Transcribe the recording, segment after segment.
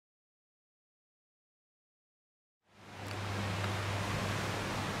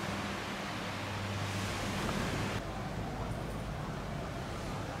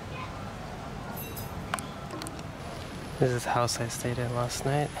This is the house I stayed in last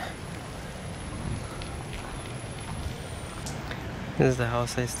night. This is the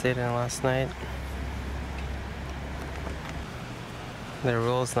house I stayed in last night. The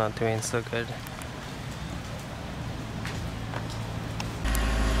roll's not doing so good.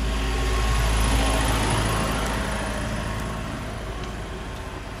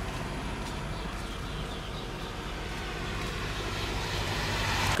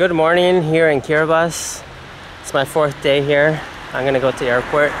 Good morning here in Kiribati. It's my 4th day here. I'm gonna go to the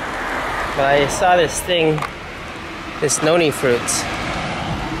airport. But I saw this thing, this noni fruit.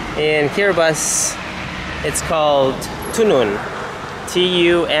 In Kiribati, it's called tunun.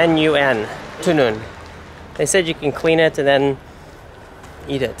 T-U-N-U-N. Tunun. They said you can clean it and then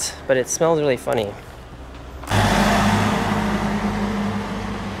eat it, but it smells really funny.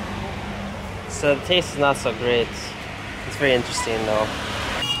 So the taste is not so great. It's very interesting though.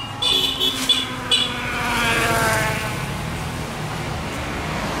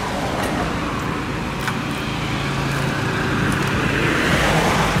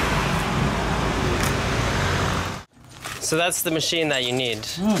 So that's the machine that you need.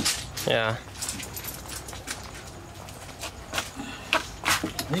 Yeah.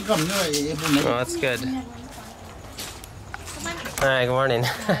 Oh, that's good. Alright, good morning.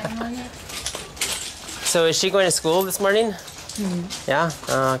 So is she going to school this morning? Yeah?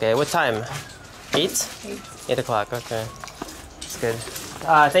 Oh, okay. What time? 8? 8 o'clock, okay. That's good.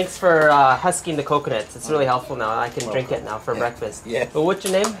 Thanks for husking the coconuts. It's really helpful now. I can drink it now for breakfast. Yeah. But what's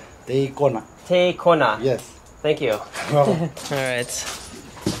your name? Te Kona. Te Kona. Yes. Thank you. Alright.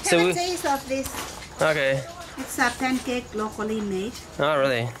 So Can I taste of this? Okay. It's a pancake locally made. Oh,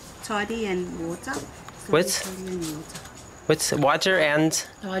 really? Toddy and water. What's? What's water and?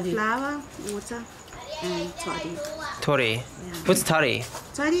 Flour, water, and toddy. Tori. Yeah. What's toddy?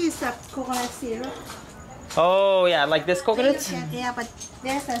 Toddy is a coconut syrup. Oh, yeah, like this coconut? Yeah, but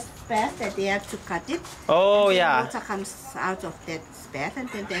there's a space that they have to cut it. Oh, and yeah. Water comes out of that space, and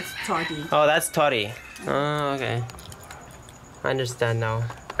then that's toddy. Oh, that's toddy. Oh, okay. I understand now.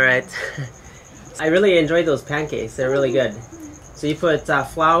 Alright. I really enjoyed those pancakes. They're really good. So you put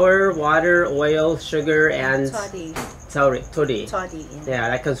flour, water, oil, sugar, and Toddy. Toddy. Toddy, yeah. Yeah,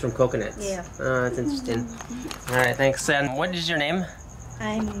 that comes from coconuts. Yeah. Oh, that's interesting. Alright, thanks. And what is your name?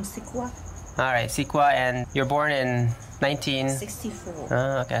 I'm Sikwa. Alright, Sikwa, and you're born in 64.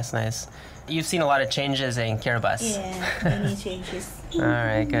 Oh, okay, that's nice. You've seen a lot of changes in Kiribati. Yeah, many changes.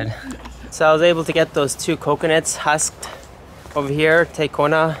 Alright, good. So I was able to get those 2 coconuts husked over here. Te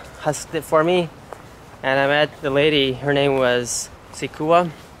Kona husked it for me. And I met the lady, her name was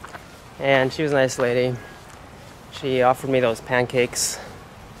Sikua. And she was a nice lady. She offered me those pancakes.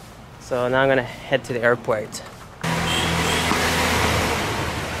 So now I'm gonna head to the airport.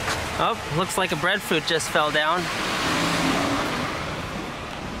 Oh, looks like a breadfruit just fell down.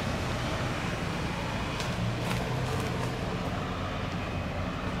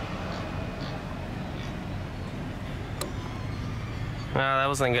 Wow, that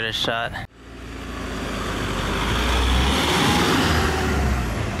wasn't good a shot.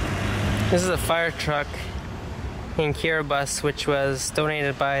 This is a fire truck in Kiribati, which was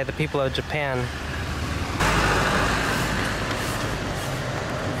donated by the people of Japan.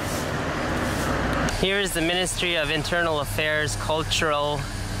 Here is the Ministry of Internal Affairs Cultural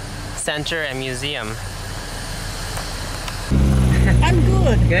Center and Museum. I'm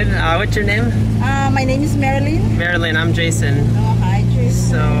good. Good. What's your name? My name is Marilyn. Marilyn, I'm Jason. Oh, hi,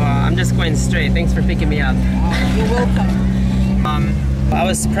 Jason. So I'm just going straight. Thanks for picking me up. You're welcome. I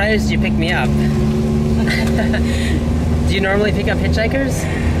was surprised you picked me up. Do you normally pick up hitchhikers?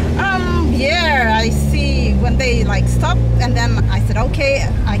 Yeah, I see when they like stop, and then I said, okay,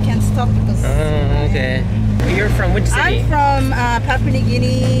 I can't stop because. Oh, okay. You're from which city? I'm from Papua New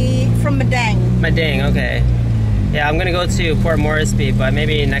Guinea, from Madang. Madang, okay. Yeah, I'm gonna go to Port Moresby, but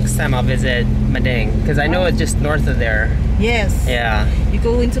maybe next time I'll visit Madang, because I know it's just north of there. Yes. Yeah. You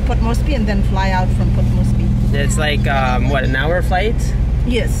go into Port Moresby and then fly out from Port Moresby. It's like, what, an hour flight?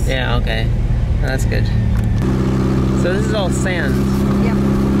 Yes. Yeah, okay. That's good. So this is all sand. Yep.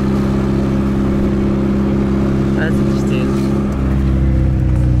 That's interesting.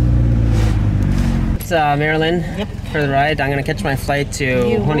 It's Marilyn. Yep. For the ride. I'm gonna catch my flight to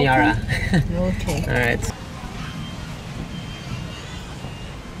Honiara. Okay. All right.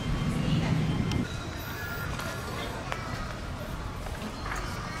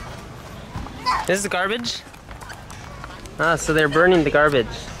 This is the garbage? Ah, so they're burning the garbage.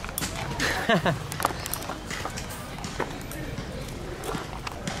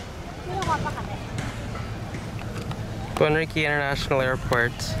 Buenrique International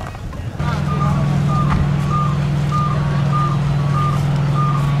Airport.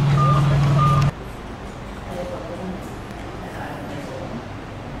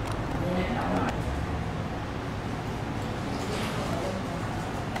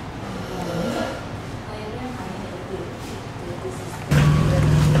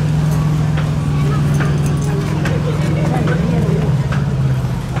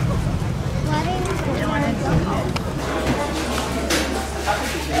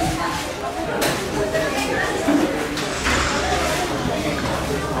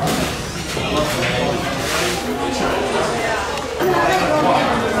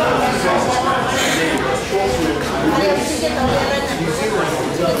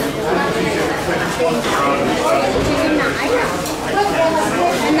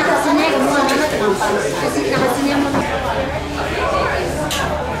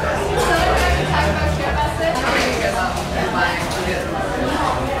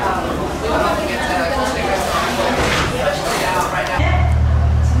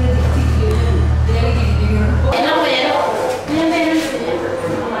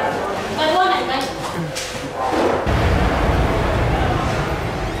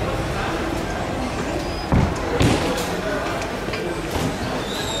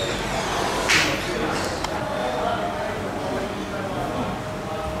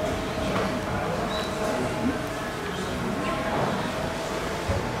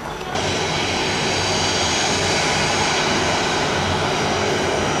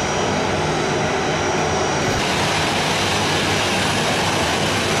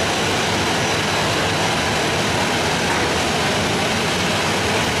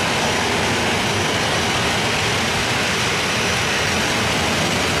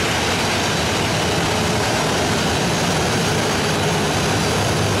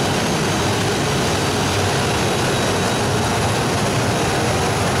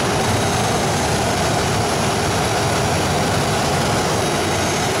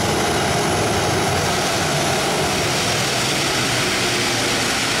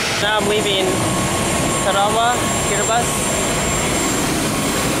 Now I'm leaving Tarawa, Kiribati,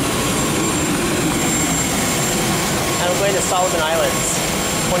 and I'm going to Solomon Islands,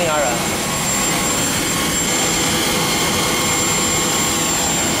 Honiara.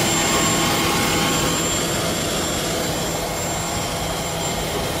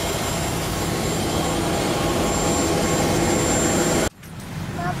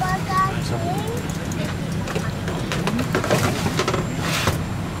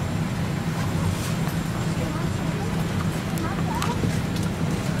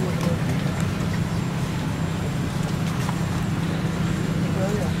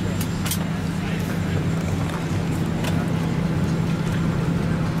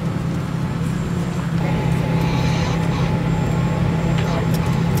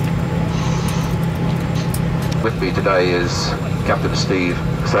 With me today is Captain Steve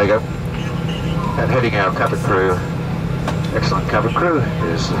Sago, and heading our cabin crew, excellent cabin crew,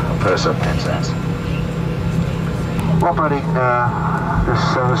 is Purser Penzance. We're operating this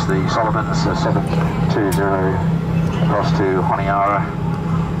service, the Solomons 720 across to Honiara,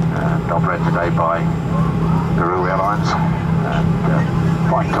 and operated today by Nauru Airlines, and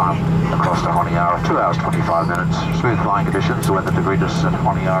flight time across to Honiara, 2 hours 25 minutes, smooth flying conditions, the weather degrees at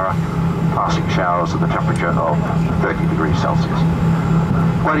Honiara, passing showers at the temperature of 30 degrees Celsius.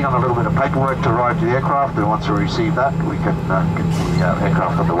 Waiting on a little bit of paperwork to arrive to the aircraft, and once we receive that, we can get the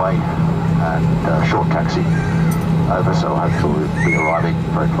aircraft underway and short taxi over, so hopefully we'll be arriving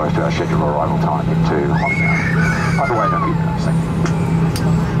very close to our scheduled arrival time into Honiara. Underway in a few minutes, thank you.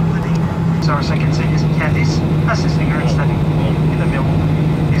 So our second seat is Candice, assisting her in studying. In the middle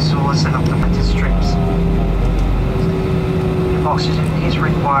is Zulus and optometric strips. If oxygen is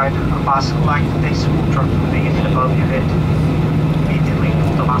required, a mask like this will drop from the unit above your head. Immediately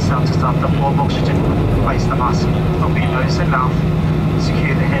pull the mask out to start the flow of oxygen. Place the mask over your nose and mouth.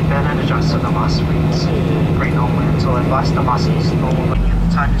 Secure the headband and adjust so the mask fits. Breathe normally until at last the mask is normal.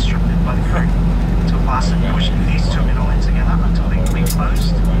 The time instructed by the crew to fasten pushing these two middle ends together until they clean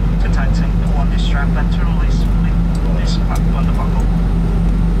closed. To tighten, pull on this strap and to release this on the buckle.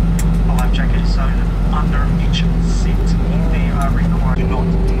 A life jacket is sewn under each seat. They are required. Do not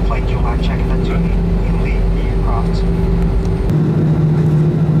inflate your life jacket until you leave the aircraft.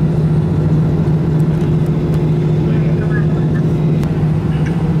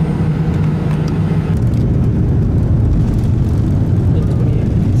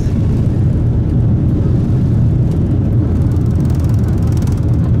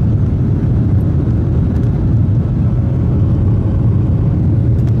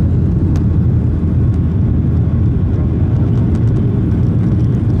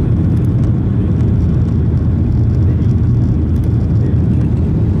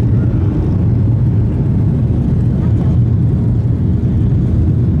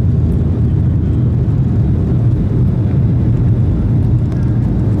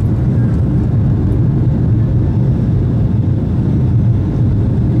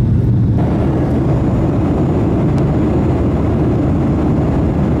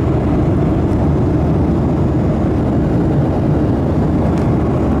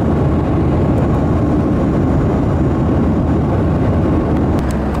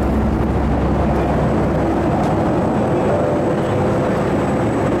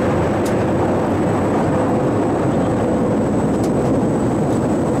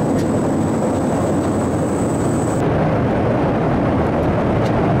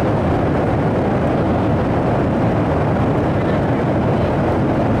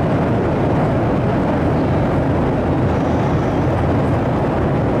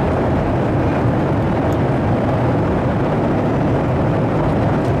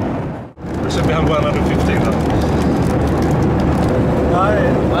 Actually, I'm 115 now. Hi.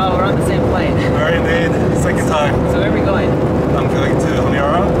 Wow, we're on the same plane. Very indeed. Second time. So where are we going? I'm going to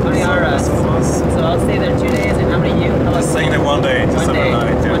Honiara. Honiara. So I'll stay there 2 days, and how many of you? How I'm staying there 1 day, just one day,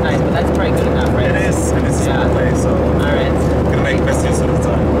 overnight. Yeah. one night, but that's probably good enough, right? It is, and it's a small place, so Alright. gonna make best use of the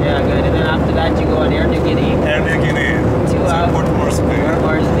time. Yeah, good. And then after that, you go on Air New Guinea. Air New Guinea. 2 hours. Port Moresby.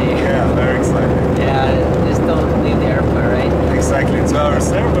 Moresby. Yeah, very exciting. Yeah, just don't leave the airport, right? Exactly, 2 hours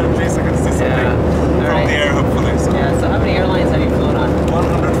there, but at least I can see something from Alright. the air, hopefully. So. Yeah, so how many airlines have you flown on?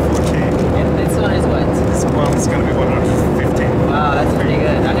 114. And this one is what? This one is gonna be 115. Wow, that's pretty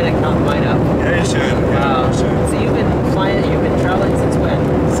good. I'm gonna count mine up. Yeah, you should. Yeah, Wow. you should. So you've been flying, you've been traveling since when?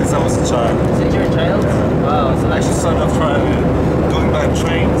 Since I was a child. Since you were a child? Yeah. Wow, so I that's actually started off going by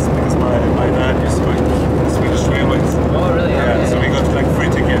trains because my dad used to work in the Swedish Railways. Oh, really? Yeah, Okay. so we got like free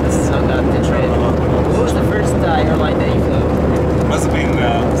tickets. So got the train. A lot. What was the first airline that you flew? Must have been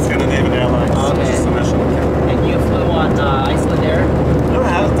Scandinavian Airlines, Okay. which is the national carrier. And you flew on Iceland Air? No, I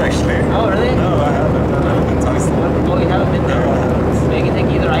haven't actually. Oh, really? No, I haven't. I haven't been to Iceland. Oh, you haven't been there? No, I haven't. So you can take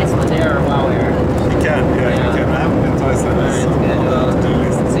either Iceland Air or WoW Air. You can, yeah, you can. I haven't been to Iceland. Alright, So good. on the to-do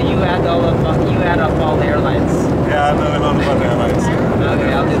list. So you add up all the airlines. Yeah, I know a lot about airlines.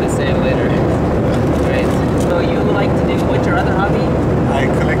 Okay, I'll do the same later. Great. So you like to do, what's your other hobby? I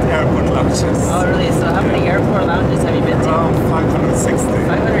collect airport lounges. Oh, really? So how many airport lounges have you been to? Around 560.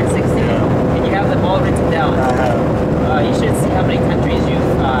 560? Yeah. And you have them all written down? I have. You should see how many countries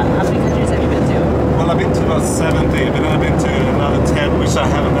how many countries have you been to? Well, I've been to about 70, but then I've been to another 10, which I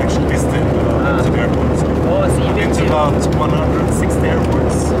haven't actually listed to the airport. So Oh, so you've I've been to about 160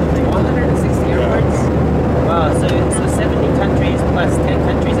 airports. 160 airports? Wow, so 70 countries plus 10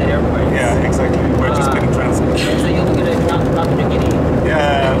 countries at airports. Yeah, exactly. We're just getting transport. So you're looking at Papua New Guinea?